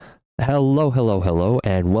Hello, hello, hello,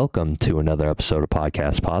 and welcome to another episode of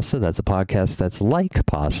Podcast Pasta. That's a podcast that's like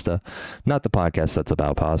pasta, not the podcast that's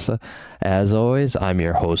about pasta. As always, I'm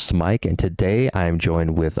your host, Mike, and today I'm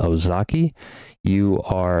joined with Ozaki. You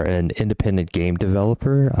are an independent game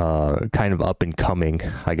developer, kind of up and coming,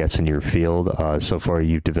 I guess, in your field. So far,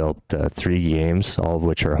 you've developed 3 games, all of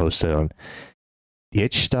which are hosted on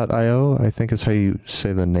itch.io, I think is how you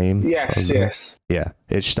say the name. Yes. Yeah,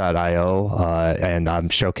 itch.io, and I'm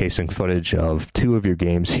showcasing footage of 2 of your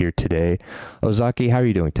games here today. Ozaki, how are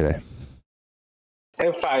you doing today?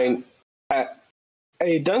 I'm fine. I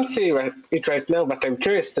don't see it right now, but I'm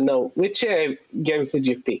curious to know which games did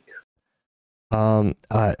you pick?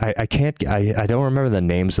 I can't, I don't remember the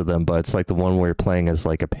names of them, but it's like the one where you're playing as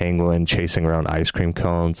like a penguin chasing around ice cream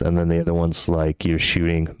cones, and then the other one's like you're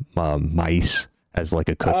shooting mice as like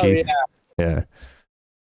a cookie. Oh, yeah. Yeah.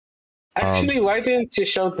 Actually, why didn't you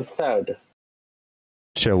show the third?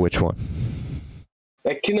 Show which one?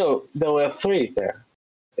 Like, there were 3 there.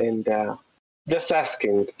 And just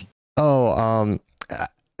asking. Oh,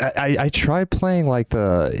 I tried playing like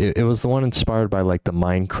it was the one inspired by like the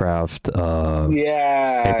Minecraft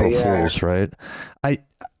April Fools, right? I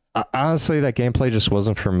honestly, that gameplay just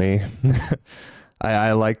wasn't for me.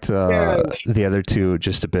 I liked the other 2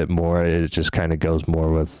 just a bit more. It just kind of goes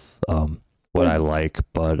more with what I like.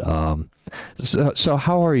 But so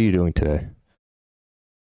how are you doing today?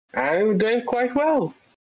 I'm doing quite well.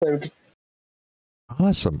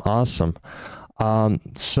 Awesome.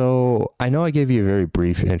 So I know I gave you a very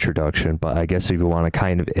brief introduction, but I guess if you want to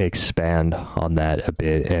kind of expand on that a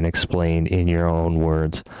bit and explain in your own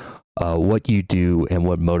words what you do and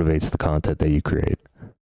what motivates the content that you create.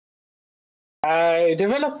 I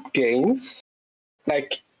develop games.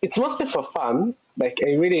 Like, it's mostly for fun. Like,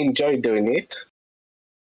 I really enjoy doing it.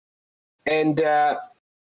 And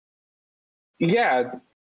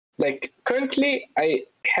like currently I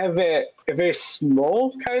have a very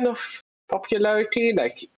small kind of popularity.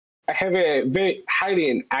 Like, I have a very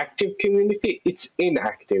highly inactive community. It's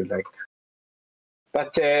inactive,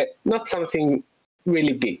 but not something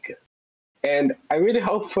really big. And I really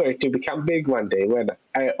hope for it to become big one day when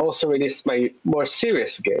I also release my more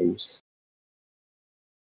serious games.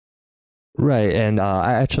 Right, and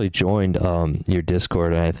I actually joined your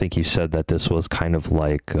Discord, and I think you said that this was kind of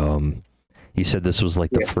like you said this was like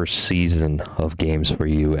the first season of games for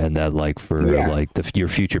you, and that like for like your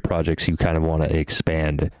future projects, you kind of want to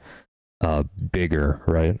expand bigger,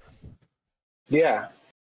 right? Yeah.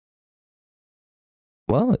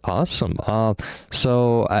 Well, awesome.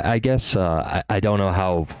 So I guess I don't know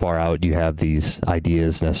how far out you have these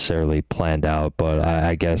ideas necessarily planned out, but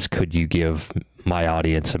I guess could you give my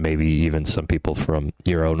audience and maybe even some people from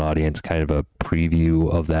your own audience kind of a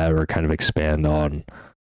preview of that, or kind of expand on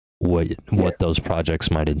what those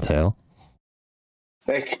projects might entail?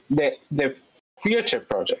 Like the future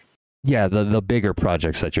project. Yeah, the bigger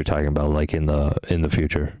projects that you're talking about, like in the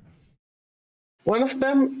future. One of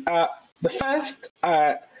them, the first,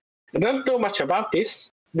 I don't know much about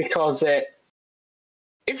this because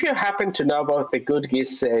if you happen to know about the Good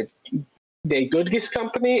Geese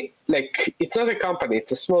company, like, it's not a company,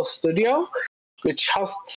 it's a small studio which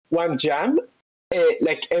hosts one jam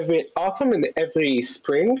like every autumn and every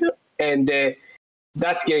spring, and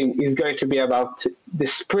that game is going to be about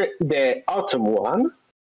the autumn one,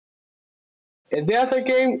 and the other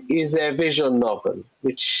game is a visual novel,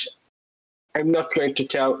 which I'm not going to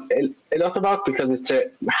tell a lot about because it's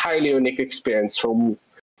a highly unique experience from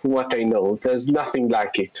what I know. There's nothing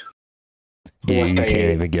like it. Yeah, you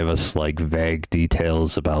can't even give us like vague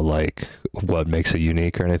details about like what makes it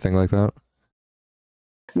unique or anything like that?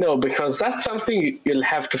 No, because that's something you'll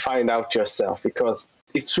have to find out yourself, because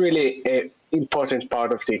it's really an important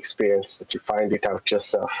part of the experience that you find it out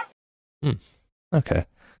yourself. Okay.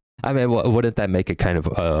 I mean, wouldn't that make it kind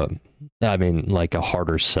of, like a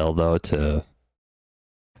harder sell, though, to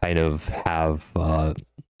kind of have,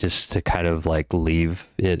 just to kind of like leave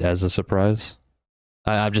it as a surprise?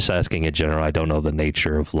 I'm just asking in general. I don't know the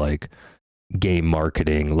nature of like game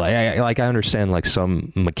marketing. Like I understand like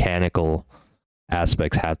some mechanical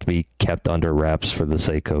aspects have to be kept under wraps for the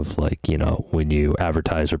sake of like, when you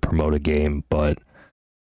advertise or promote a game, but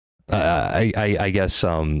I guess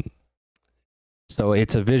so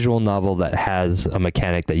it's a visual novel that has a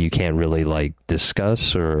mechanic that you can't really like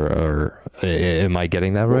discuss, or am I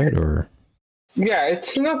getting that right? Or yeah,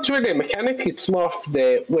 it's not really a mechanic, it's more of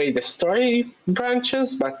the way the story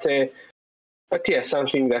branches, but yeah,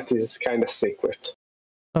 something that is kind of secret.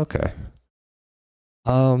 Okay.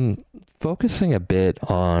 Focusing a bit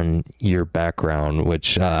on your background,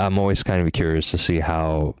 which I'm always kind of curious to see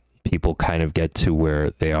how people kind of get to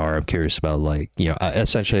where they are. I'm curious about like,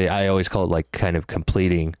 essentially I always call it like kind of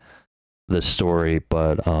completing the story,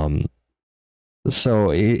 but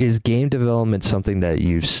so is game development something that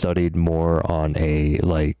you've studied more on a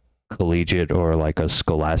like collegiate or like a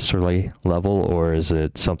scholastically level, or is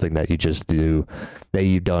it something that you just do that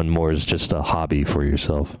you've done more as just a hobby for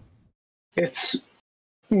yourself? It's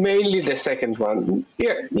mainly the second one.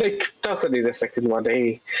 Yeah, like totally the second one.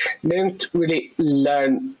 I didn't really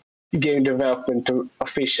learn game development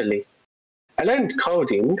officially. I learned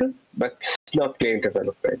coding, but not game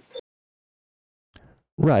development.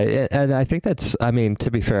 Right, and I think that's, I mean,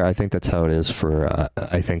 to be fair, I think that's how it is for,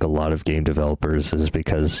 I think a lot of game developers, is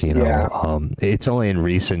because, it's only in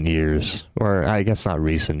recent years, or I guess not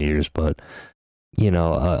recent years, but,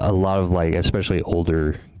 a lot of like, especially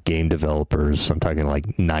older game developers, I'm talking like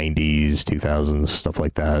 90s, 2000s, stuff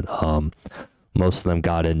like that, most of them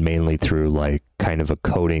got in mainly through like kind of a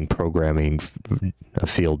coding, programming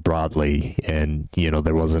field broadly, and,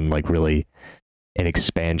 there wasn't like really an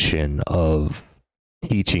expansion of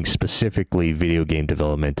teaching specifically video game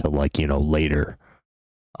development to like later,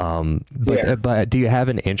 but do you have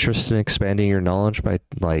an interest in expanding your knowledge by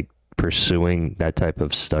like pursuing that type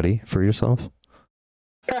of study for yourself?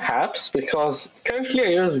 Perhaps, because currently I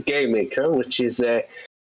use GameMaker, which is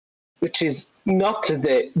not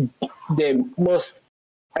the most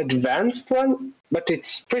advanced one, but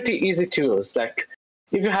it's pretty easy to use. Like,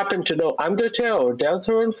 if you happen to know Undertale or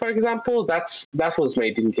Deltarune, for example, that was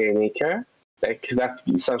made in GameMaker. Like,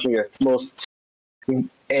 that's something that most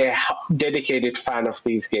dedicated fan of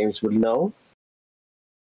these games would know.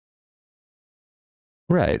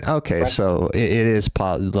 Right. Okay. So it is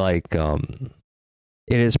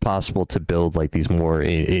it is possible to build like these more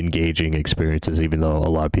engaging experiences, even though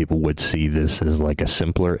a lot of people would see this as like a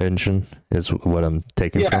simpler engine. Is what I'm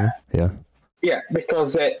taking from. Yeah. Yeah,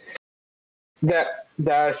 because there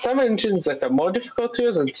are some engines that are more difficult to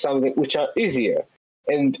use and some which are easier,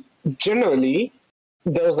 and generally,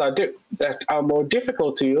 those that are more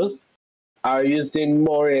difficult to use are used in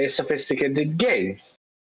more sophisticated games.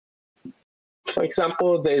 For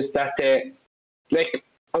example, there's that, like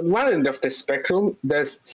on one end of the spectrum,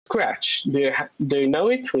 there's Scratch. Do you know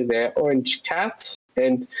it, with the orange cat?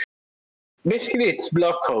 And basically, it's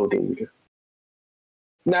block coding.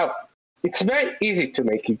 Now, it's very easy to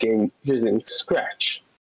make a game using Scratch.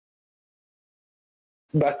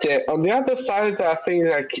 But on the other side, there are things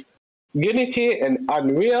like Unity and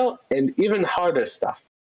Unreal, and even harder stuff,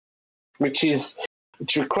 which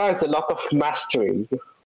requires a lot of mastering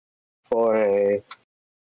for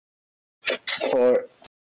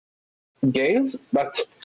games. But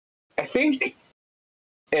I think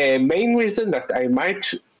a main reason that I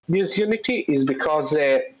might use Unity is because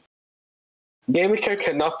GameMaker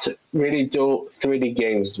cannot really do 3D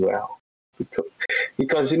games well,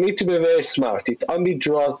 because you need to be very smart. It only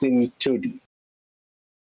draws in 2D.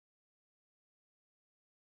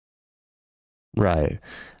 Right.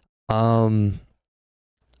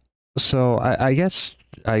 So I guess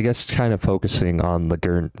kind of focusing on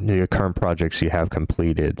the current projects you have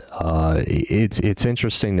completed. It's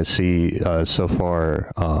interesting to see so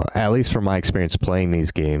far, at least from my experience playing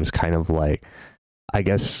these games, kind of like, I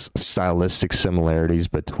guess, stylistic similarities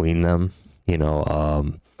between them.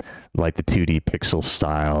 Like the 2D pixel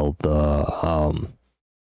style, the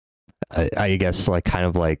I guess like kind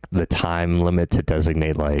of like the time limit to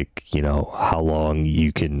designate like how long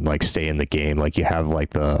you can like stay in the game. Like you have like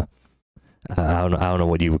the I don't know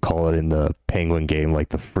what you would call it in the Penguin game, like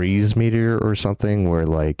the freeze meter or something, where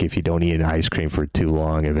like if you don't eat an ice cream for too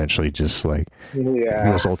long, eventually just like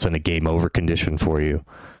results in a game over condition for you.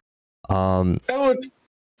 I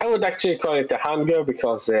would actually call it a hunger,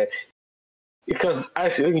 because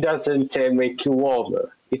ice cream doesn't make you warmer;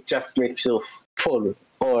 it just makes you full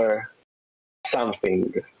or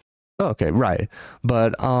something. Okay, right.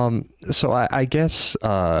 But so I guess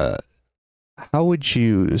how would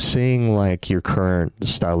you, seeing like your current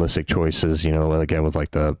stylistic choices, again with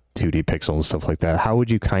like the 2D pixel and stuff like that, how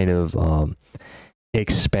would you kind of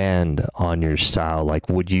expand on your style? Like,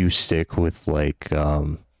 would you stick with like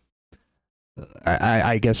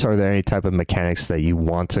I guess, are there any type of mechanics that you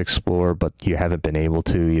want to explore but you haven't been able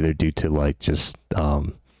to, either due to like just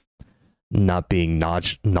not being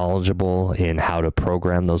knowledgeable in how to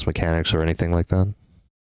program those mechanics or anything like that?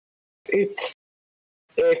 It's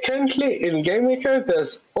currently in GameMaker,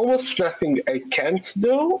 there's almost nothing I can't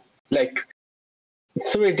do. Like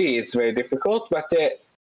 3D is very difficult, but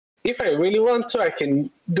if I really want to, I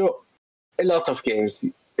can do a lot of games,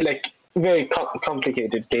 like very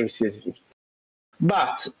complicated games using it.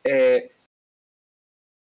 But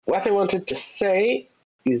what I wanted to say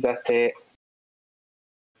is that the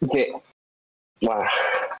wow,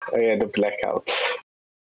 I had a blackout.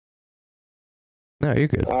 No, you're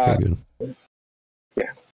good. You're good.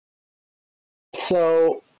 Yeah.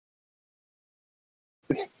 So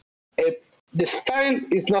the style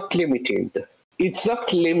is not limiting. It's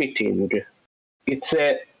not limiting. It's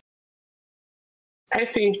I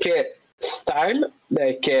think style,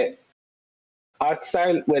 like art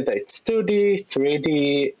style, whether it's 2D,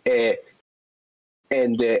 3D,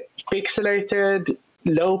 and pixelated,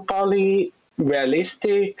 low poly,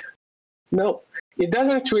 realistic. No, it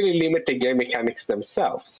doesn't really limit the game mechanics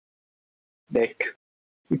themselves. Like,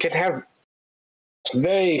 you can have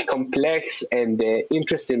very complex and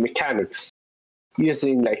interesting mechanics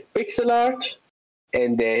using like pixel art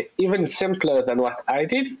and even simpler than what I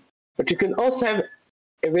did. But you can also have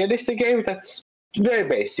a realistic game that's very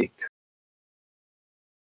basic.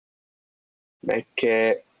 Like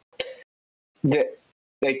the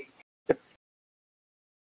like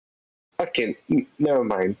okay, never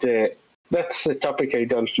mind. That's a topic I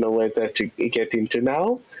don't know whether to get into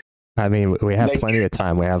now. I mean, we have plenty of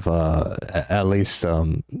time. We have at least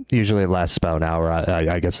usually it lasts about an hour.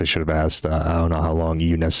 I guess I should have asked. I don't know how long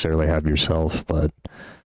you necessarily have yourself, but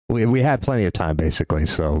we had plenty of time basically.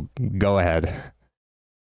 So go ahead.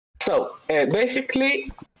 So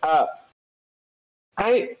basically,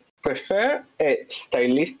 I prefer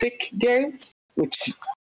stylistic games which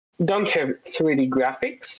don't have 3D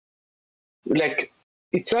graphics. Like,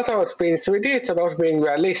 it's not about being 3D; it's about being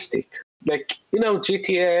realistic. Like,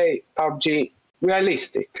 GTA, PUBG,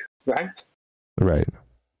 realistic, right? Right.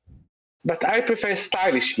 But I prefer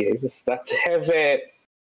stylish games that have a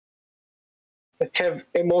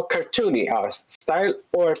more cartoony art style,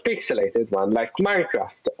 or a pixelated one, like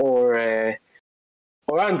Minecraft or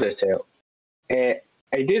Undertale.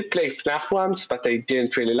 I did play FNAF once, but I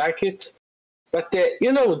didn't really like it. But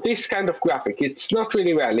this kind of graphic, it's not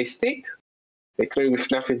really realistic. Like, maybe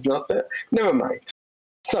FNAF is not there. Never mind.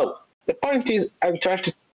 So the point is, I'm trying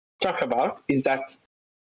to talk about is that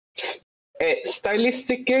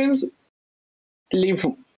stylistic games live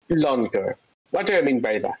longer. What do I mean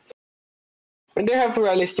by that? When they have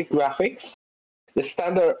realistic graphics, the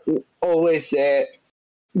standard always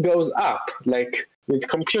goes up, like with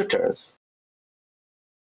computers,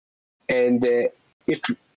 and it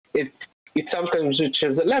sometimes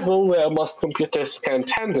reaches a level where most computers can't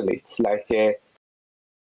handle it, like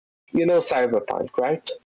Cyberpunk, right?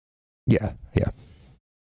 Yeah.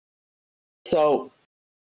 So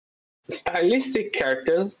stylistic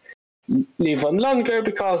characters live on longer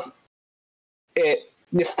because the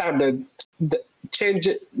standard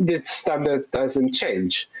doesn't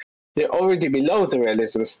change. They're already below the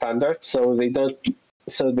realism standard, so they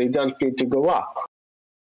don't need to go up.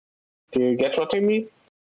 Do you get what I mean?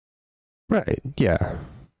 Right. Yeah.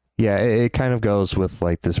 Yeah, it kind of goes with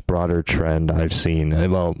like this broader trend I've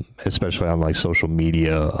seen, well, especially on like social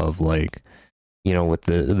media of like, with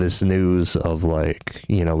this news of like,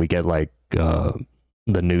 we get like the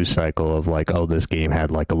news cycle of like, oh, this game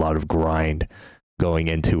had like a lot of grind going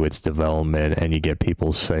into its development, and you get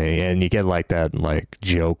people saying, and you get like that like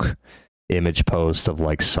joke image post of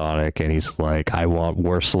like Sonic, and he's like, I want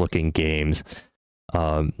worse looking games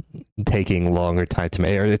taking longer time to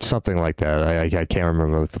make, or it's something like that. I can't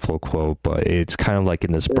remember the full quote, but it's kind of like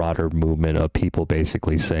in this broader movement of people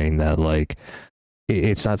basically saying that like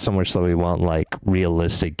it's not so much that we want like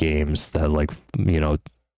realistic games that like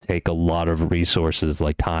take a lot of resources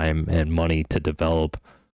like time and money to develop,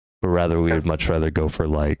 but rather we would much rather go for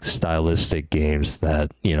like stylistic games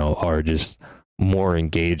that are just more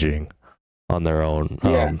engaging on their own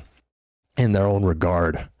in their own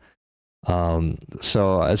regard.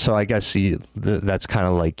 So I guess that's kind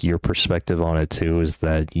of like your perspective on it too, is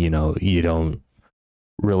that you don't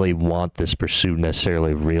really want this pursuit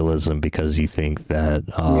necessarily of realism because you think that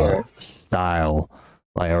style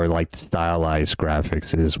or like stylized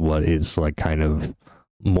graphics is what is like kind of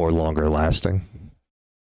more longer lasting.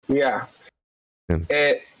 Yeah.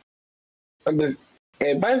 By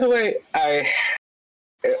the way, I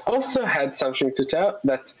also had something to tell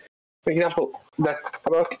that, for example, that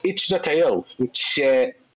about itch.io, which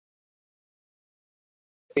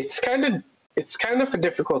it's kind of a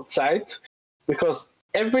difficult site because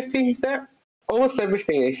everything there, almost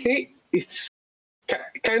everything I see, it's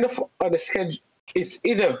kind of on a schedule. It's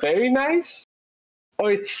either very nice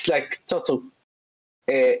or it's like total.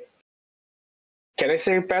 Can I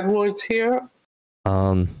say bad words here?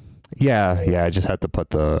 Yeah. I just had to put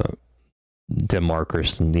the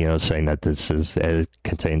markers, saying that it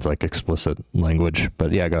contains like explicit language.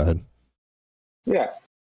 But yeah, go ahead. Yeah,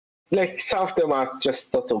 like some of them are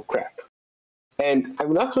just total crap. And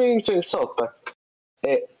I'm not willing to insult, but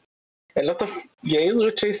a lot of games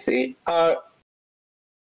which I see I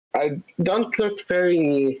don't look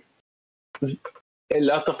very a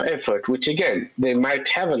lot of effort. Which again, they might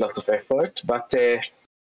have a lot of effort, but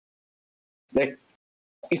like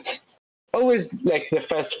it's always like the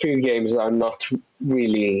first few games are not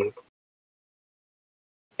really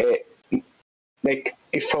like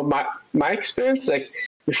if from my experience, like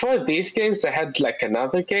before these games, I had like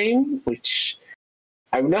another game which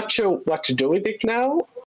I'm not sure what to do with it now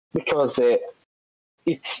because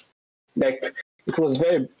it's like it was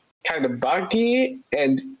very kind of buggy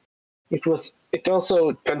and it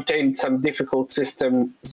also contained some difficult systems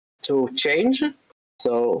to change.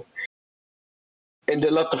 So and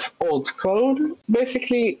a lot of old code.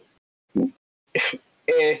 Basically,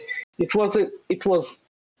 it was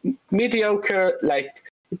mediocre. Like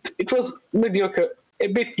it was mediocre, a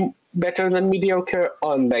bit better than mediocre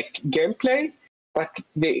on like gameplay, but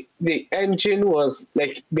the engine was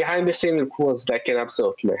like behind the scene. It was like an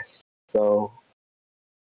absolute mess. So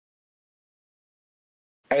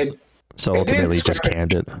so ultimately, just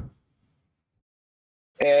canned it.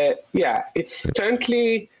 Yeah, it's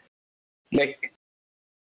currently like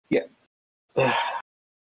yeah.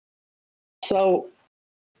 So,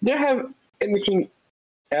 do you have anything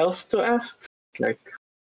else to ask? Like,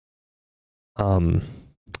 well,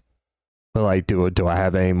 I do I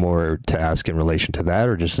have any more to ask in relation to that,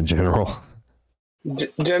 or just in general?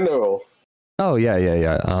 General. Oh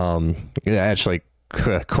yeah. Actually,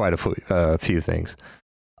 quite a few things.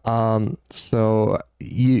 So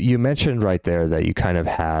you mentioned right there that you kind of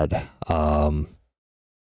had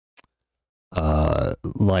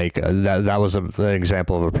that was an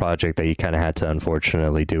example of a project that you kind of had to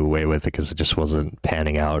unfortunately do away with because it just wasn't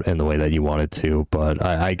panning out in the way that you wanted to. But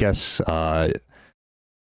I guess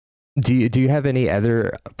do you have any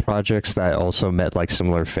other projects that also met like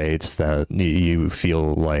similar fates that you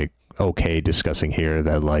feel like okay discussing here,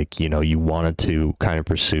 that like you wanted to kind of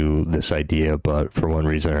pursue this idea but for one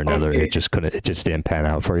reason or another it just didn't pan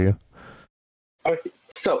out for you? Okay,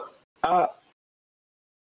 so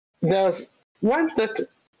there's one that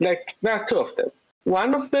like there are two of them.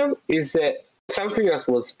 One of them is something that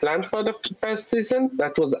was planned for the first season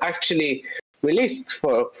that was actually released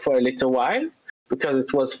for a little while because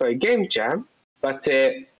it was for a game jam, but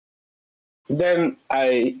then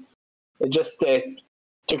I just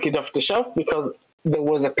took it off the shelf because there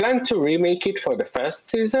was a plan to remake it for the first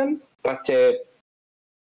season, but they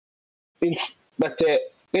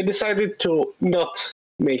decided to not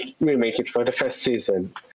remake it for the first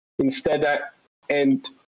season. Instead,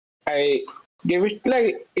 I gave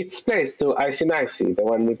its place to Icy Nicey, the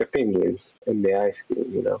one with the penguins and the ice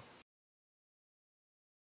cream,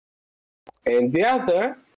 And the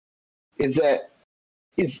other is a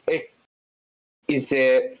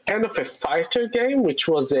kind of a fighter game, which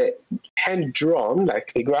was a hand drawn.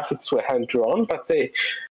 Like the graphics were hand drawn, but it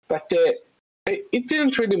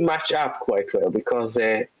didn't really match up quite well because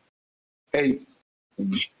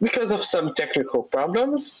of some technical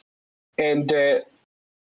problems, and it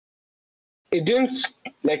didn't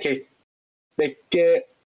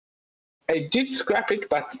I did scrap it,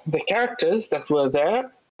 but the characters that were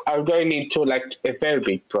there are going into like a very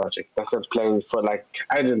big project that I'm playing for like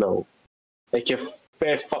I don't know, like a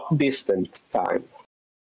very distant time.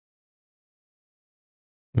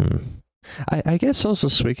 I guess also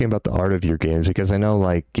speaking about the art of your games, because I know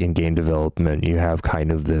like in game development you have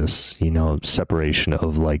kind of this separation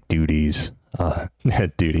of like duties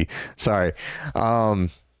sorry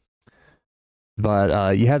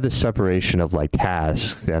but you have this separation of like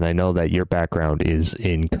tasks, and I know that your background is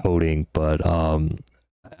in coding, but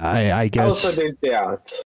I guess I also did the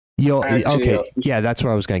art. Yeah, that's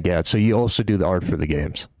what I was gonna get at. So you also do the art for the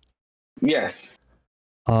games? Yes.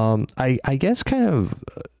 I guess kind of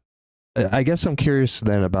I guess I'm curious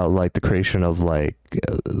then about like the creation of like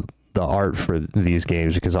the art for these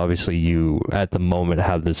games, because obviously you at the moment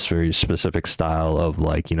have this very specific style of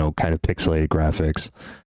like kind of pixelated graphics.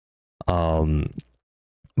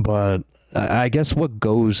 But I guess what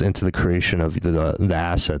goes into the creation of the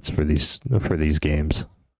assets for these games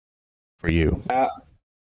for you?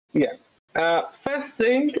 First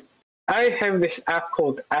thing, I have this app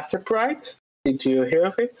called Asseprite. Did you hear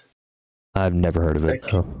of it? I've never heard of it.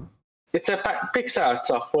 It's a Pixar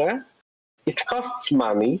software. It costs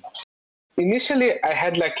money. Initially, I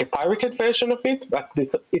had like a pirated version of it, but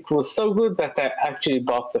it was so good that I actually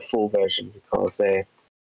bought the full version because I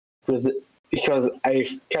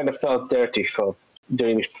kind of felt dirty for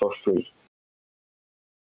doing it for free.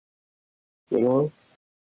 Right.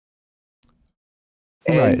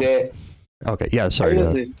 And okay. Yeah. Sorry. I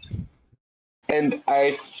use it. and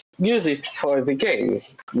I use it for the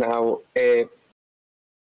games. Now I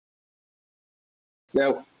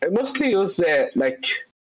mostly use like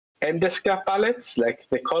Endeska palettes, like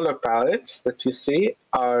the color palettes that you see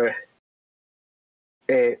are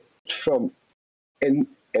from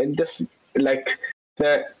Endes, like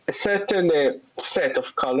the a certain set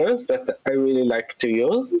of colors that I really like to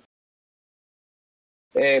use.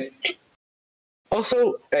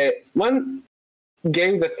 Also, one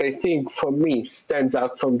game that I think for me stands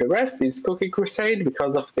out from the rest is Cookie Crusade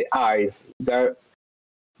because of the eyes. They're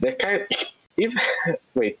kind. If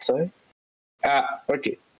wait, sorry.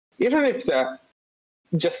 Okay. Even if they're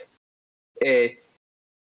just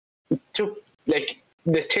two, like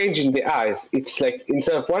the change in the eyes, it's like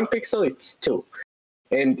instead of 1 pixel, it's 2,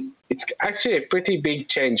 and it's actually a pretty big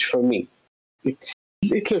change for me. It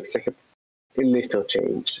looks like a little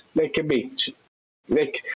change, like a big,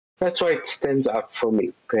 like that's why it stands out for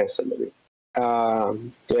me personally.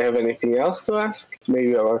 Do you have anything else to ask?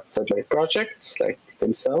 Maybe about my projects, like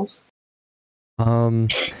themselves?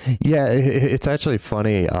 Yeah, it's actually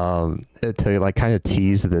funny. To like kind of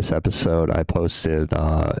tease this episode, I posted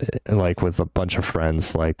like with a bunch of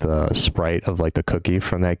friends like the sprite of like the cookie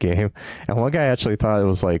from that game, and one guy actually thought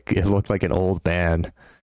it looked like an old man.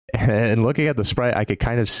 And looking at the sprite, I could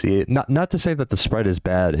kind of see it. Not to say that the sprite is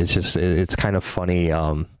bad. It's just it's kind of funny.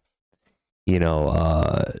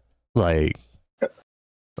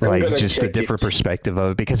 Like just the different perspective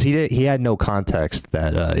of it, because he had no context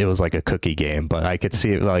that it was like a cookie game, but I could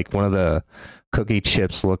see it, like one of the cookie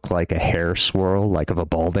chips looked like a hair swirl, like of a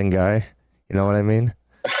balding guy. You know what I mean?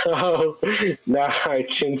 Oh, no, I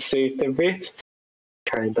can see it a bit,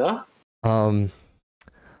 kinda.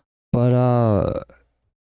 But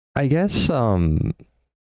I guess from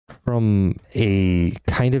a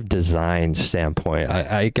kind of design standpoint,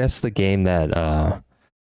 I guess the game that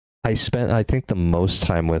I spent, I think, the most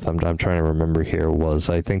time with, I'm trying to remember here,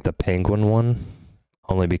 was I think the Penguin one,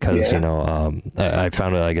 only because I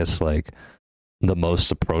found it, I guess, like the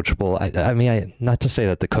most approachable. I mean, not to say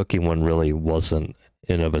that the cookie one really wasn't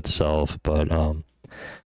in of itself, but out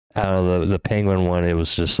of the Penguin one, it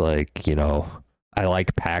was just like, I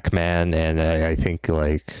like Pac-Man, and I think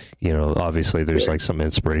like, obviously there's like some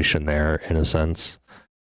inspiration there in a sense.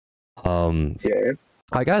 Yeah.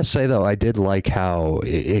 I gotta say though, I did like how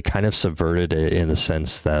it kind of subverted it in the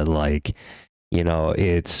sense that like,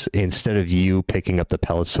 it's instead of you picking up the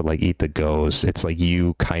pellets to like eat the ghosts, it's like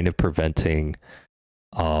you kind of preventing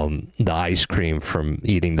the ice cream from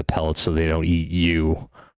eating the pellets so they don't eat you.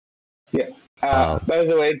 Yeah. By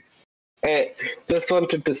the way, just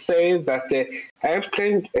wanted to say that I am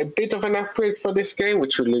playing a bit of an upgrade for this game,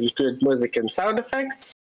 which will include music and sound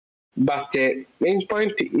effects. But the main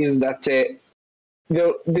point is that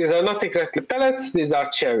these are not exactly pellets; these are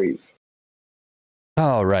cherries.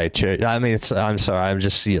 Oh right, I mean, I'm sorry.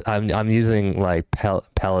 I'm using like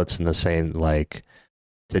pellets in the same like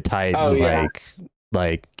to tie it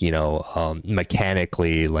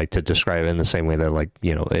mechanically, like to describe it in the same way that like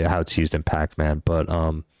how it's used in Pac-Man. But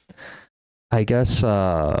I guess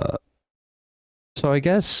so. I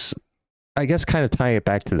guess kind of tying it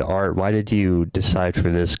back to the art. Why did you decide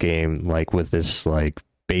for this game, like with this like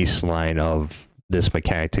baseline of this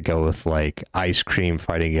mechanic, to go with like ice cream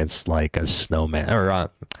fighting against like a snowman, or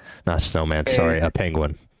not snowman, sorry, a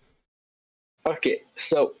penguin? Okay,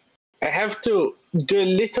 so I have to do a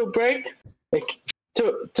little break, like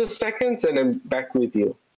 2 seconds, and I'm back with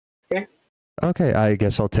you. Okay, I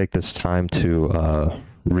guess I'll take this time to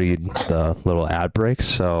read the little ad break.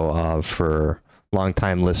 So for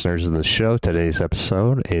longtime listeners of the show, today's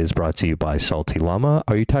episode is brought to you by Salty Llama.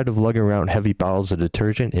 Are you tired of lugging around heavy bottles of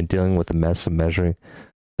detergent and dealing with the mess of measuring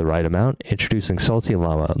the right amount? Introducing Salty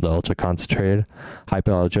Llama, the ultra-concentrated,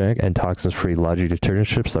 hypoallergenic, and toxin-free laundry detergent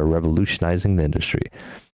strips that are revolutionizing the industry.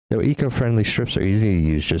 Their eco-friendly strips are easy to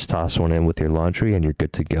use. Just toss one in with your laundry and you're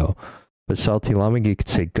good to go. With Salty Llama, you can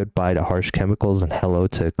say goodbye to harsh chemicals and hello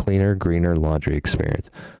to a cleaner, greener laundry experience.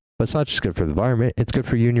 But it's not just good for the environment, it's good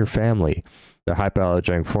for you and your family. Their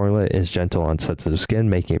hypoallergenic formula is gentle on sensitive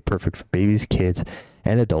skin, making it perfect for babies, kids,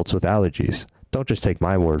 and adults with allergies. Don't just take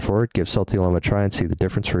my word for it. Give Salty Llama a try and see the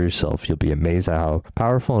difference for yourself. You'll be amazed at how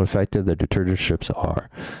powerful and effective the detergent strips are.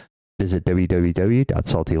 Visit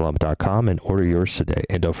www.saltyllama.com and order yours today.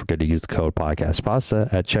 And don't forget to use the code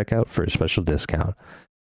PODCASTPASTA at checkout for a special discount.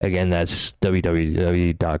 Again, that's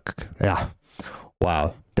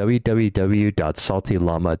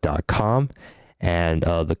www.saltyllama.com. And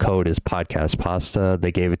the code is Podcast Pasta.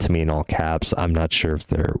 They gave it to me in all caps. I'm not sure if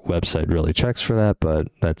their website really checks for that, but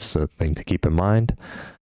that's a thing to keep in mind.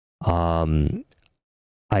 I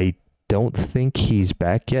don't think he's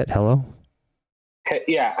back yet. Hello?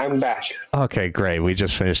 Yeah, I'm back. Okay, great. We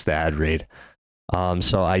just finished the ad read.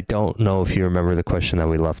 So I don't know if you remember the question that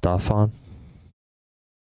we left off on.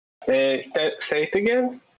 Say it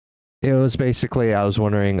again. It was basically, I was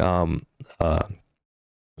wondering,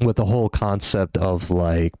 with the whole concept of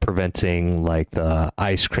like preventing like the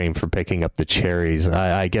ice cream from picking up the cherries.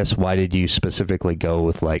 I guess why did you specifically go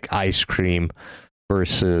with like ice cream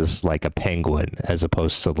versus like a penguin as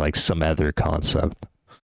opposed to like some other concept?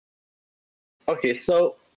 Okay,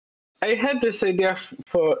 so I had this idea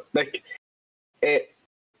for like it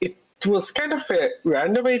was kind of a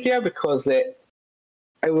random idea because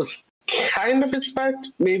I was kind of inspired,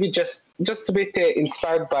 maybe just a bit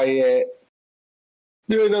inspired by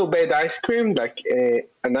Bad Ice Cream, like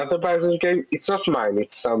another Bowser game. It's not mine.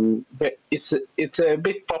 It's a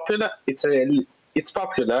bit popular. It's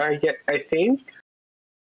popular. I think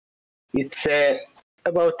it's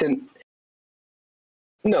about an.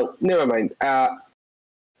 No, never mind.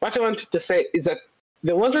 What I wanted to say is that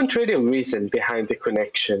there wasn't really a reason behind the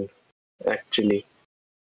connection, actually.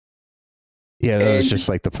 Yeah, that was just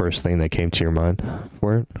like the first thing that came to your mind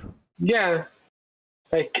for it. Yeah,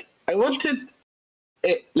 like I wanted,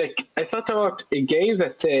 like I thought about a game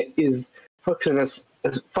that is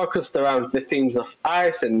focused around the themes of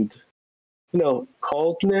ice and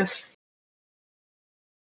coldness,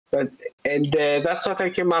 and that's what I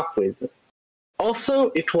came up with.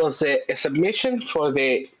 Also, it was a submission for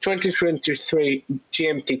the 2023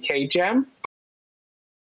 GMTK Jam.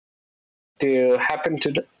 To happen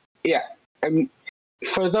to, yeah.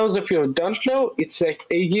 For those of you who don't know, it's like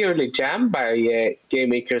a yearly jam by Game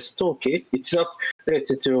Maker's Toolkit. It's not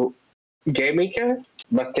related to Game Maker,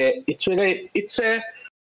 but it's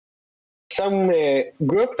some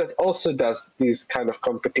group that also does these kind of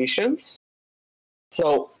competitions.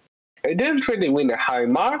 So I didn't really win a high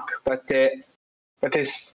mark, but it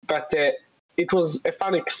was a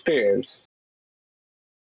fun experience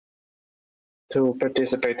to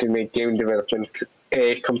participate in a game development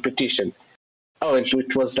competition. Oh,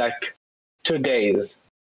 it was like 2 days.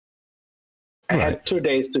 I had 2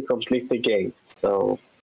 days to complete the game, so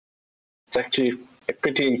it's actually a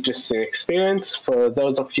pretty interesting experience for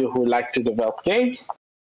those of you who like to develop games.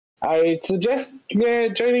 I'd suggest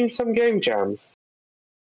joining some game jams.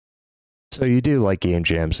 So you do like game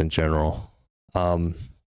jams in general, Yes.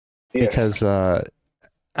 because I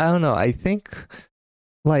don't know. I think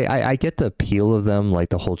like I get the appeal of them, like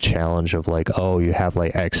the whole challenge of like, oh, you have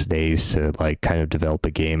like X days to like kind of develop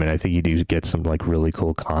a game, and I think you do get some like really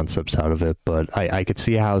cool concepts out of it. But I could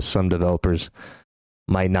see how some developers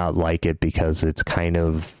might not like it because it's kind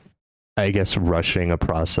of, I guess, rushing a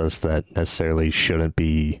process that necessarily shouldn't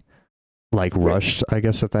be like rushed, I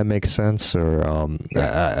guess, if that makes sense. Or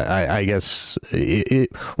I guess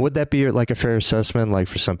would that be like a fair assessment, like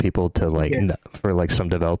for some people to like for like some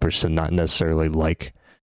developers to not necessarily like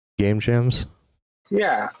game jams?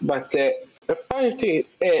 Yeah, but the point is,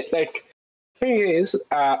 thing is,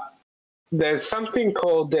 there's something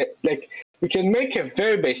called like you can make a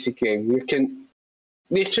very basic game. You can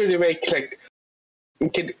literally make like you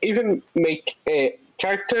can even make a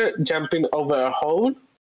character jumping over a hole,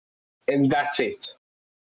 and that's it.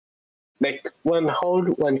 Like one hole,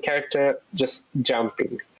 one character just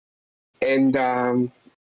jumping, and that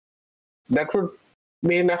would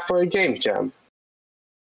be enough for a game jam.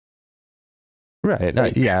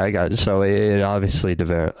 Right. Yeah, I got it. So it obviously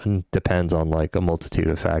depends on like a multitude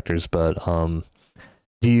of factors, but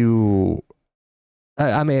do you?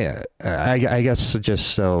 I mean, I guess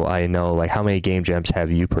just so I know, like, how many game jams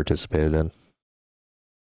have you participated in?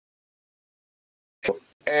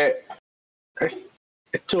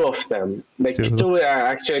 Two of them. Like two are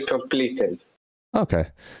actually completed. Okay.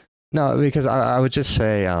 No, because I would just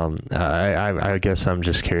say, I guess I'm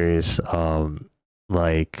just curious. I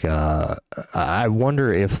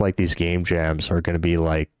wonder if like these game jams are going to be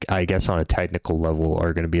like, I guess on a technical level,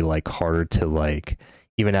 are going to be like harder to like,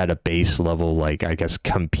 even at a base level, like I guess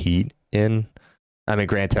compete in. I mean,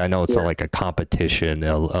 granted, I know it's not like a competition.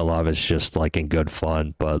 A lot of it's just like in good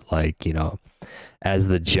fun, but like, as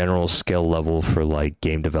the general skill level for like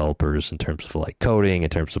game developers in terms of like coding, in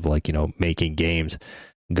terms of like, making games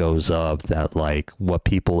goes up, that like what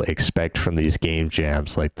people expect from these game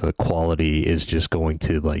jams, like the quality is just going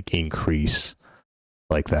to like increase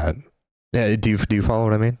like that. Yeah, do you follow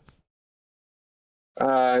what I mean?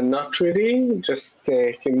 Not really. Just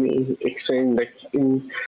can you explain like in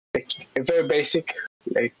like a very basic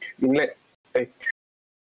like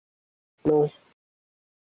no.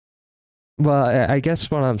 Well, I guess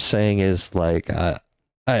what I'm saying is like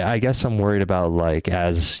I guess I'm worried about like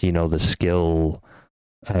as the skill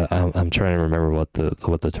I'm trying to remember what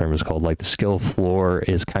the term is called. Like the skill floor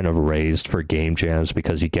is kind of raised for game jams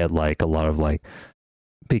because you get like a lot of like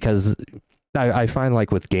because I find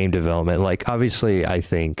like with game development, like obviously I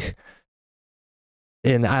think,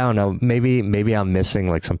 and I don't know, maybe I'm missing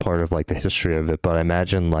like some part of like the history of it, but I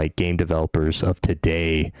imagine like game developers of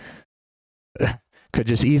today could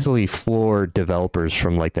just easily floor developers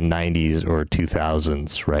from like the 90s or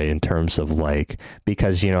 2000s, right? In terms of like,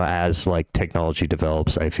 because, as like technology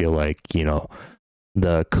develops, I feel like,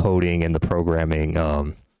 the coding and the programming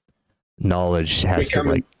knowledge has to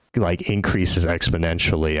Becomes like increases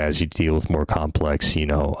exponentially as you deal with more complex,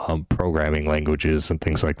 programming languages and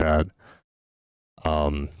things like that.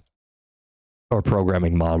 Um, or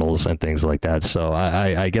programming models and things like that. So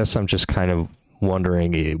I guess I'm just kind of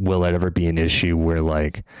wondering, will it ever be an issue where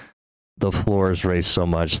like the floor is raised so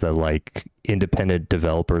much that like independent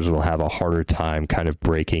developers will have a harder time kind of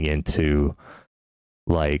breaking into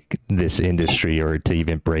like this industry or to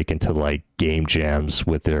even break into like game jams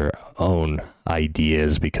with their own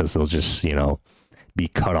ideas because they'll just, be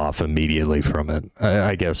cut off immediately from it.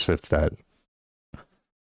 I guess if that.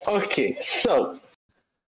 okay. So,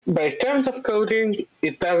 by terms of coding,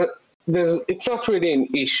 it doesn't. It's not really an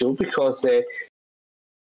issue because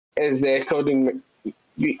as the coding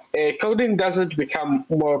doesn't become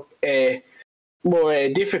more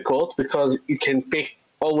difficult because you can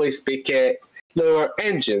always pick lower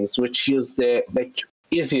engines which use the like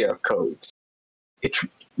easier codes. It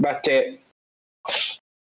but it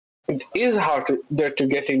is harder to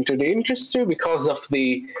get into the industry because of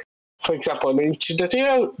for example, in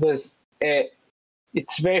tutorial,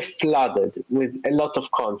 it's very flooded with a lot of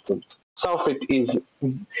content. Some of it is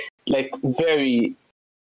like very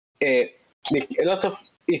like a lot of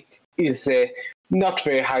it is not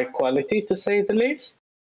very high quality, to say the least.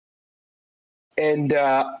 And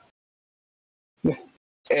the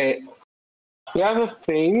other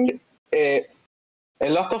thing, a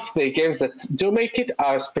lot of the games that do make it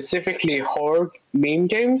are specifically horror meme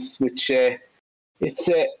games, which it's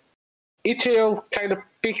itch.io kind of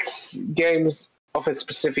picks games of a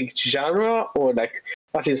specific genre or like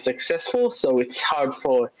what is successful, so it's hard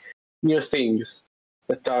for new things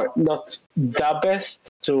that are not the best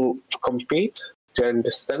to compete. Do you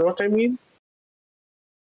understand what I mean?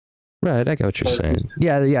 Right, I get what you're saying.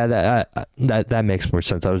 Yeah, that makes more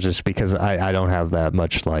sense. I was just because I don't have that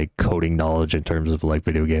much like coding knowledge in terms of like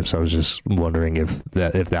video games. So I was just wondering if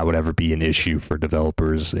that would ever be an issue for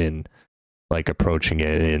developers in like approaching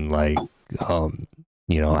it in like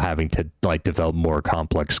having to like develop more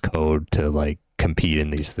complex code to like compete in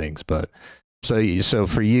these things. But so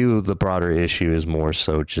for you, the broader issue is more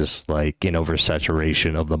so just like an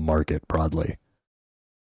oversaturation of the market broadly.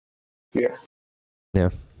 Yeah. Yeah.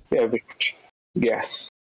 Yeah. Yes.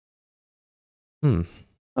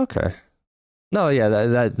 Okay. No, yeah,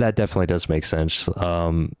 that definitely does make sense.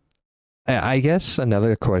 I guess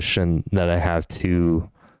another question that I have too,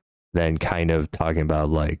 then kind of talking about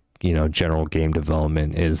like general game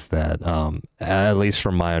development is that at least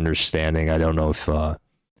from my understanding, I don't know if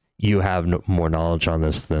you have more knowledge on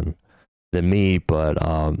this than me, but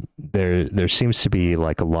there seems to be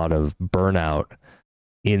like a lot of burnout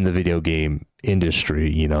in the video game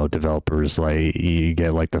industry. Developers, like you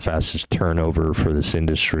get like the fastest turnover for this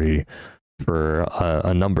industry for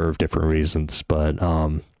a number of different reasons, but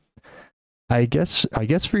I guess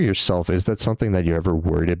for yourself, is that something that you're ever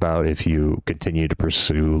worried about if you continue to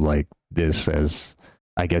pursue like this as,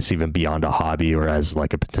 I guess, even beyond a hobby or as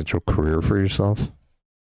like a potential career for yourself?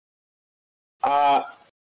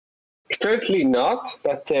 Currently not,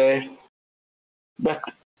 but I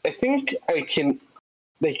think I can.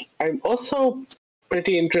 Like, I'm also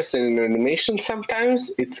pretty interested in animation.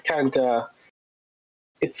 Sometimes it's kind of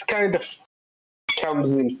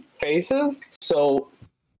comes in phases. So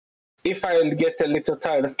if I get a little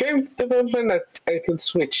tired of game development, I can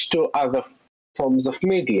switch to other forms of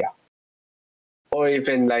media, or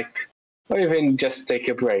even just take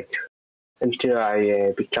a break until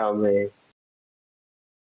I become a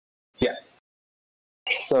yeah.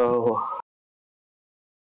 So,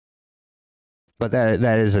 But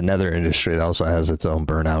that is another industry that also has its own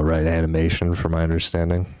burnout, right? Animation, from my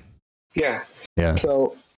understanding. yeah. Yeah.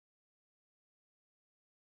 So,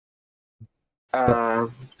 but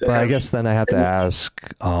I guess then I have to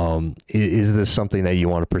ask, is this something that you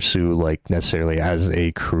want to pursue, like necessarily as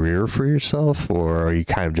a career for yourself, or are you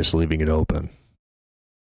kind of just leaving it open?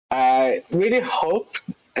 I really hope,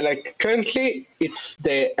 like currently, it's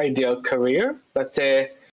the ideal career, but the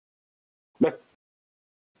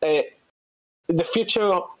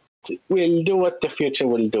future will do what the future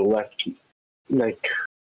will do. What like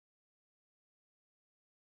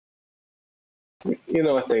You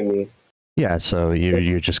know what I mean? Yeah, so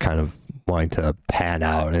you're just kind of wanting to pan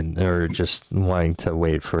out or just wanting to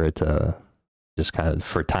wait for it to just kind of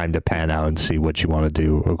for time to pan out and see what you want to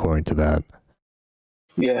do according to that.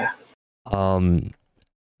 Yeah.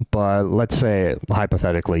 But let's say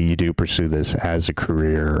hypothetically you do pursue this as a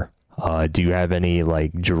career. Do you have any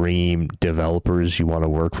like dream developers you want to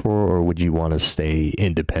work for, or would you want to stay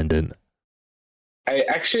independent? I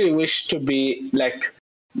actually wish to be like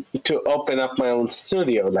to open up my own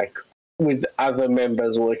studio, like with other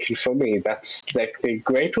members working for me. That's like a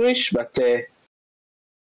great wish, but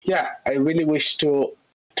yeah, I really wish to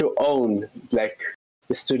own like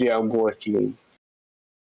the studio I'm working in.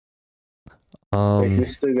 Like the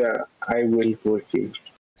studio I will work in.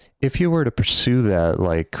 If you were to pursue that,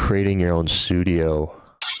 like creating your own studio,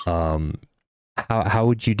 how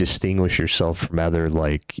would you distinguish yourself from other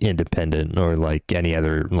like independent or like any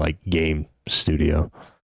other like game studio?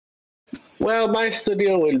 Well, my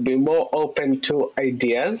studio will be more open to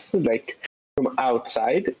ideas, like from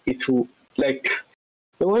outside. It will like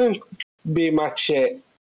there wouldn't be much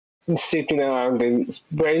sitting around and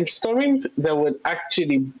brainstorming. There would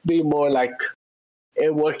actually be more like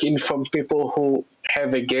working from people who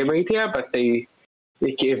have a game idea, but they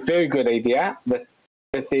like a very good idea that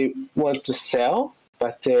they want to sell,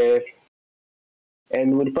 but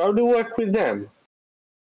and would probably work with them.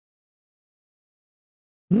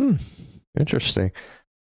 Interesting.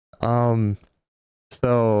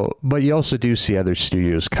 So, but you also do see other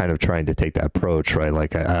studios kind of trying to take that approach, right?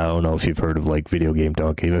 Like, I don't know if you've heard of like Video Game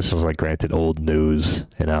Donkey. This is like granted old news,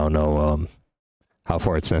 and I don't know how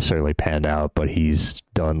far it's necessarily panned out, but he's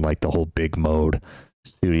done like the whole big mode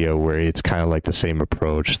studio where it's kind of like the same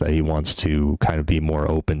approach that he wants to kind of be more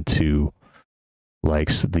open to like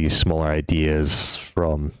these smaller ideas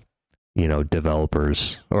from,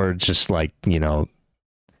 developers or just like,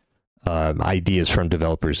 ideas from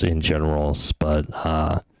developers in general. But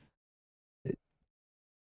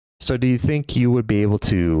so do you think you would be able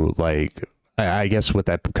to like, I guess with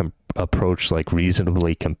that approach, like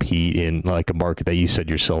reasonably compete in like a market that you said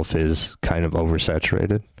yourself is kind of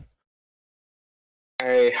oversaturated?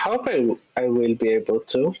 I hope I will be able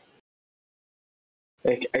to.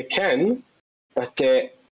 Like I can, but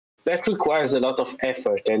that requires a lot of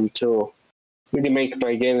effort and to really make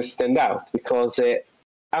my games stand out, because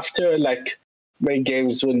after like my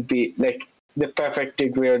games will be like the perfect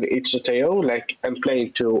degree on itch.io, like I'm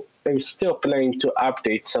still planning to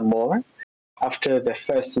update some more after the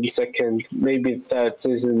first and second, maybe third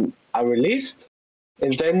season are released,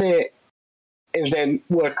 and then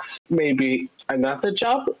work maybe another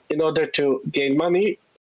job in order to gain money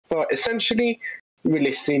for essentially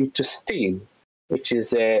releasing to Steam, which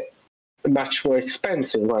is a much more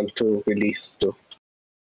expensive one to release to.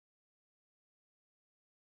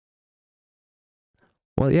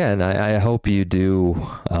 Well, yeah, and I hope you do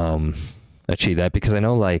achieve that, because I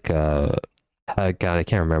know like God, I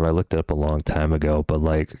can't remember. I looked it up a long time ago, but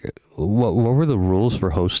like, what were the rules for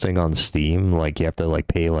hosting on Steam? Like, you have to like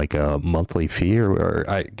pay like a monthly fee, or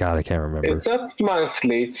I can't remember. It's not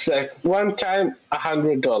monthly. It's like one time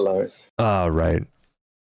 $100. Oh, right.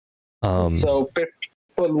 So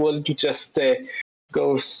people will just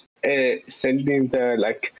go sending their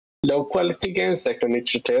like low quality games, like on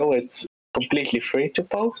itch.io. It's completely free to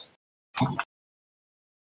post.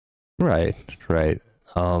 Right.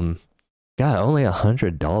 God, only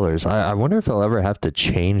 $100. I wonder if they'll ever have to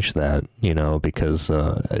change that, because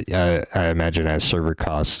I imagine as server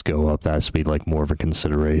costs go up, that has to be like more of a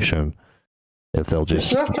consideration. If they'll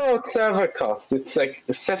just... It's not about server cost. It's like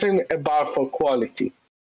setting a bar for quality.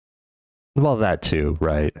 Well, that too,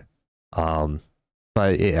 right? But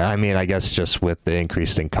I mean, I guess just with the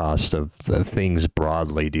increasing cost of things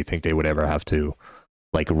broadly, do you think they would ever have to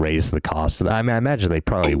like raise the cost? I mean, I imagine they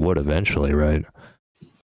probably would eventually, right?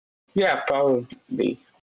 Yeah, probably.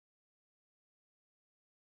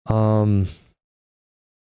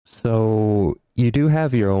 So you do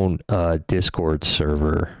have your own Discord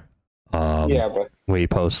server. Yeah, but where you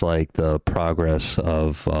post like the progress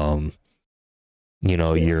of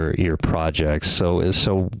your projects.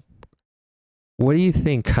 So what do you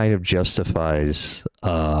think kind of justifies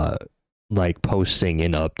like posting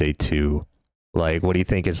an update to? Like, what do you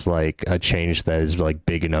think is like a change that is like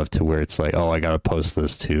big enough to where it's like, oh, I gotta post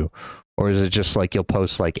this too? Or is it just like you'll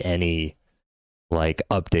post like any like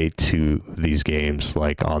update to these games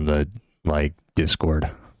like on the like Discord?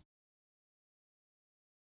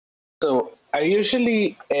 So I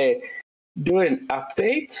usually do an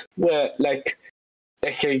update where like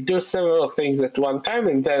I do several things at one time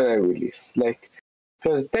and then I release. Like,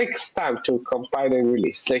 because it takes time to compile and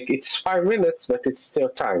release. Like, it's 5 minutes, but it's still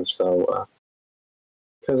time. So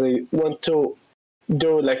because I want to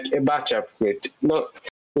do like a batch upgrade, not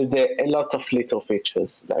with a lot of little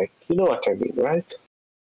features. Like, you know what I mean, right?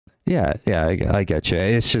 Yeah, I get you.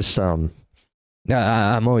 It's just I'm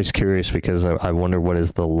always curious because I wonder what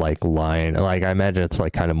is the like line. Like I imagine it's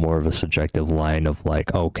like kind of more of a subjective line of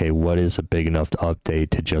like, okay, what is a big enough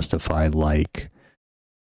update to justify like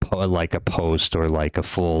a post or like a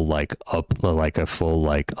full like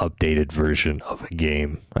updated version of a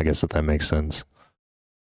game. I guess if that makes sense.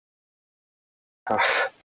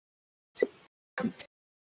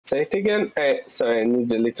 Say it again. Sorry, I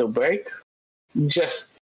need a little break. Just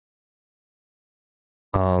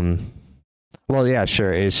Well, yeah,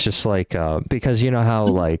 sure. It's just like because you know how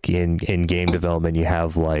like in game development you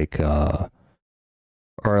have like or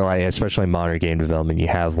like especially modern game development you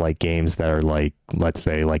have like games that are like, let's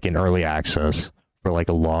say, like in early access for like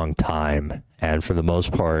a long time, and for the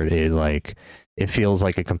most part it feels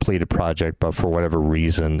like a completed project, but for whatever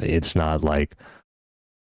reason it's not like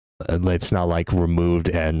removed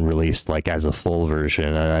and released like as a full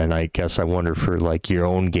version. And I guess I wonder for like your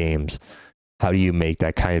own games, how do you make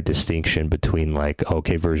that kind of distinction between like,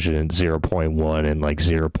 okay, version 0.1 and like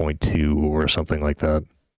 0.2 or something like that?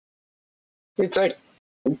 it's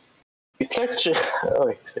actually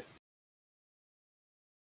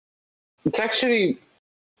it's actually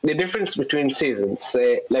the difference between seasons.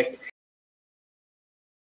 Like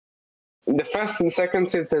in the first and second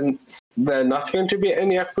season, there are not going to be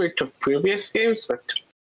any upgrade to previous games, but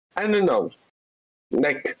I don't know.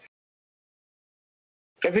 Like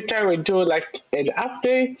every time we do like an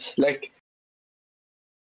update, like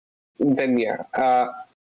then yeah, I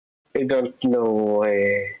don't know.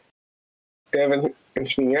 Do you have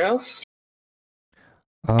anything else?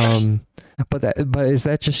 But is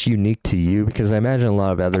that just unique to you? Because I imagine a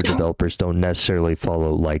lot of other developers don't necessarily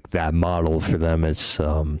follow like that model. For them, it's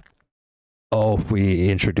if we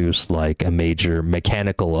introduce like a major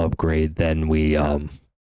mechanical upgrade, then we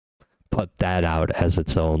put that out as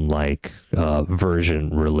its own like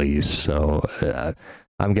version release. So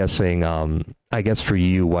I'm guessing I guess for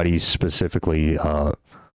you, why do you specifically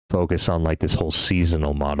focus on like this whole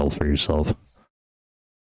seasonal model for yourself?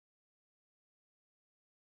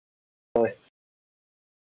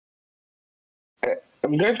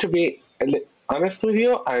 I'm going to be honest with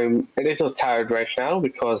you. I'm a little tired right now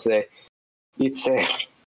because it's it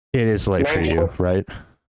is late for you, right?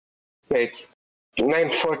 It's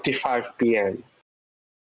 9:45 p.m.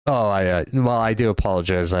 Oh, I do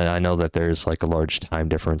apologize. I know that there's like a large time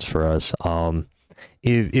difference for us.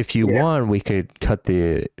 If you want, we could cut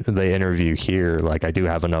the interview here. Like I do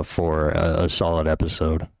have enough for a solid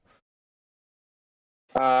episode.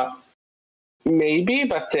 Maybe,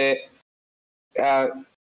 but I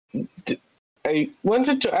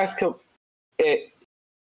wanted to ask you.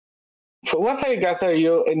 For what I gather,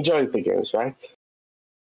 you enjoyed the games, right?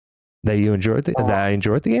 That you enjoyed that I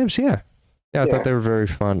enjoyed the games, yeah. I thought they were very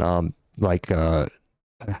fun. Like how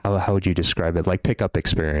would you describe it? Like pickup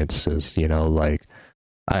experiences, you know, like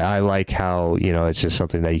I like how, you know, it's just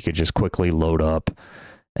something that you could just quickly load up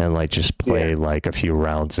and like just play like a few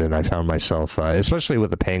rounds. And I found myself, especially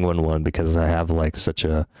with the Penguin one, because I have like such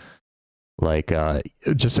a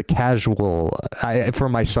just a casual, for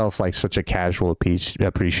myself, like such a casual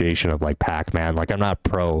appreciation of like Pac-Man. Like I'm not a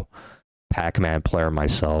pro Pac-Man player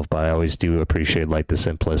myself, but I always do appreciate like the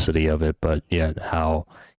simplicity of it, but yet how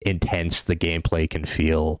intense the gameplay can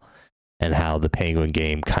feel, and how the Penguin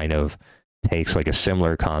game kind of takes like a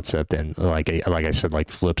similar concept and like I said, like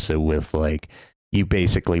flips it with like you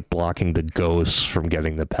basically blocking the ghosts from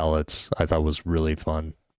getting the pellets. I thought was really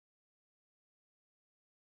fun.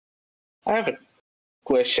 I have a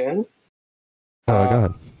question. Go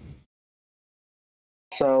ahead.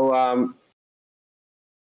 So,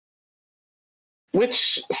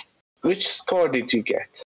 which score did you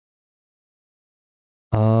get?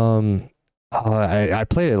 I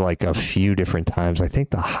played it like a few different times. I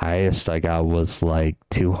think the highest I got was like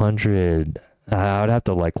 200. I would have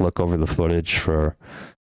to like look over the footage for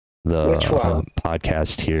the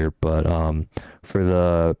podcast here, but for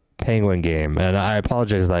the Penguin game, and I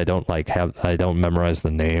apologize that I don't memorize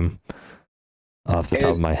the name off the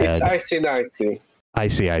top of my head. It's Icy Nicey.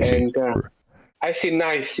 Icy. And, Icy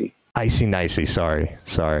Nicey. Icy Nicey. Sorry.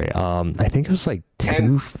 I think it was like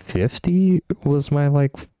 250 was my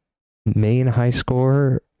like main high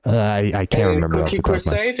score. I can't remember. Cookie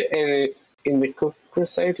Crusade, and in the Cookie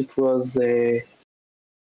Crusade, it was the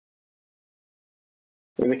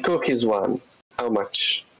Cookies one. How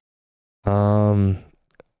much?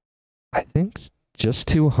 I think just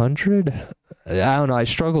 200. I don't know. I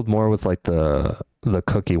struggled more with like the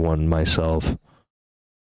cookie one myself.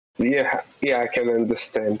 Yeah, I can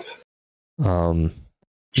understand.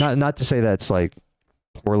 Not to say that's like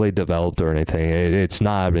poorly developed or anything. It's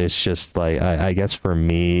not. It's just like I guess for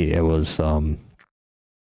me it was.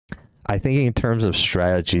 I think in terms of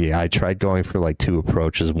strategy, I tried going for like two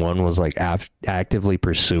approaches. One was like actively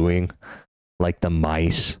pursuing like the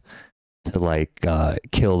mice to like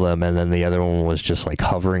kill them, and then the other one was just like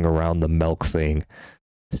hovering around the milk thing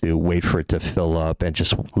to wait for it to fill up and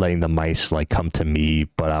just letting the mice like come to me.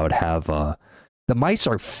 But I would have the mice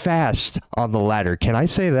are fast on the ladder. Can I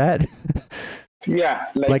say that? Yeah,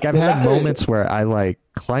 like I've had moments where I like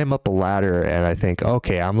climb up a ladder and I think,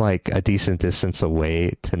 okay, I'm like a decent distance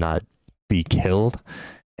away to not be killed,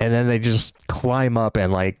 and then they just climb up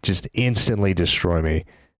and like just instantly destroy me.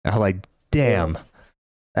 I'm like, damn,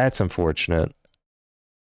 that's unfortunate.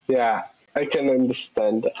 Yeah, I can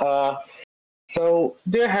understand. So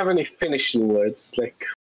do you have any finishing words? Like,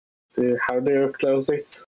 how do you close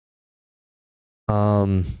it?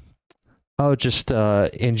 Just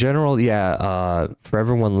in general, yeah. For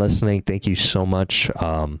everyone listening, thank you so much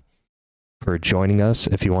for joining us.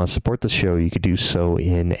 If you want to support the show, you could do so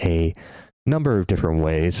in a number of different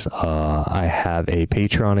ways. I have a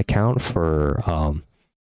Patreon account for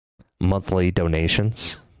monthly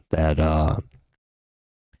donations that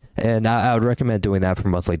and I would recommend doing that for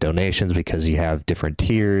monthly donations because you have different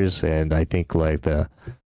tiers, and I think like the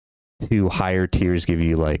two higher tiers give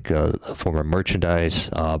you like a form of merchandise,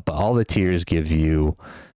 but all the tiers give you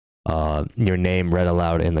your name read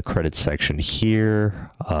aloud in the credits section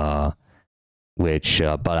here, which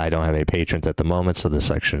but I don't have any patrons at the moment, so this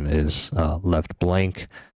section is left blank.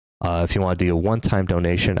 If you want to do a one-time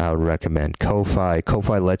donation, I would recommend Ko-Fi.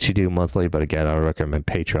 Ko-Fi lets you do monthly, but again, I would recommend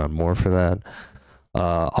Patreon more for that.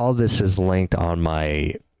 All this is linked on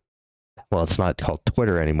my, well, it's not called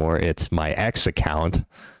Twitter anymore, it's my X account,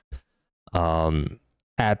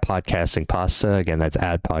 at Podcasting Pasta. Again, that's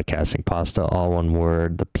at Podcasting Pasta, all one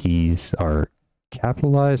word. The P's are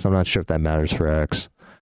capitalized. I'm not sure if that matters for X.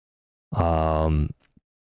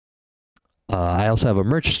 I also have a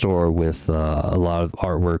merch store with a lot of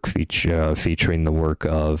artwork featuring the work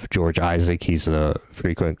of George Isaac. He's a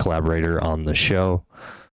frequent collaborator on the show.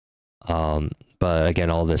 But again,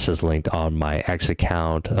 all this is linked on my X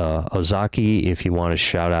account. Ozaki, if you want to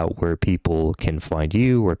shout out where people can find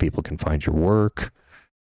you, where people can find your work.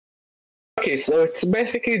 Okay, so it's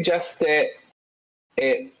basically just let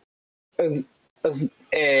me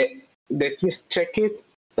check it.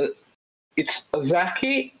 It's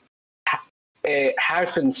Ozaki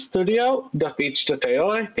 -studio.itch.io,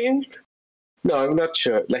 I think. No, I'm not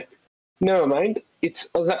sure. Like, never mind. It's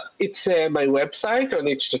my website on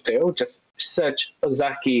itch.io. Just search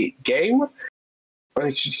Ozaki game on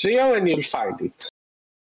itch.io and you'll find it.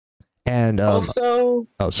 And also,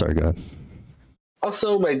 oh, sorry, go ahead.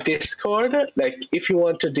 Also, my Discord. Like, if you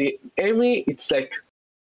want to DM me, it's like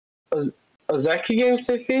Ozaki Games,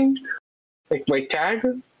 I think. Like my tag.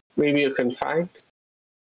 Maybe you can find.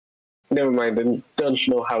 Never mind. I don't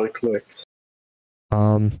know how it works.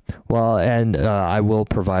 Well, and I will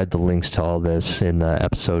provide the links to all this in the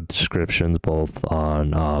episode descriptions, both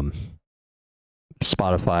on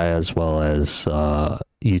Spotify as well as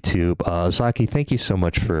YouTube. Zaki, thank you so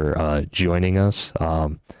much for joining us.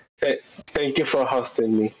 Thank you for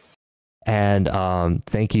hosting me. And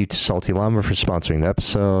thank you to Salty Llama for sponsoring the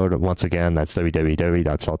episode. Once again, that's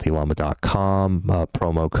www.saltyllama.com.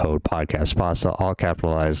 Promo code podcastpasta, all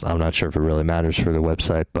capitalized. I'm not sure if it really matters for the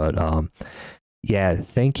website, but yeah,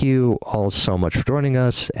 thank you all so much for joining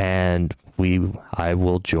us, and I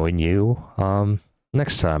will join you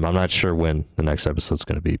next time. I'm not sure when the next episode's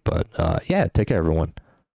going to be, but yeah, take care, everyone.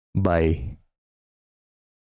 Bye.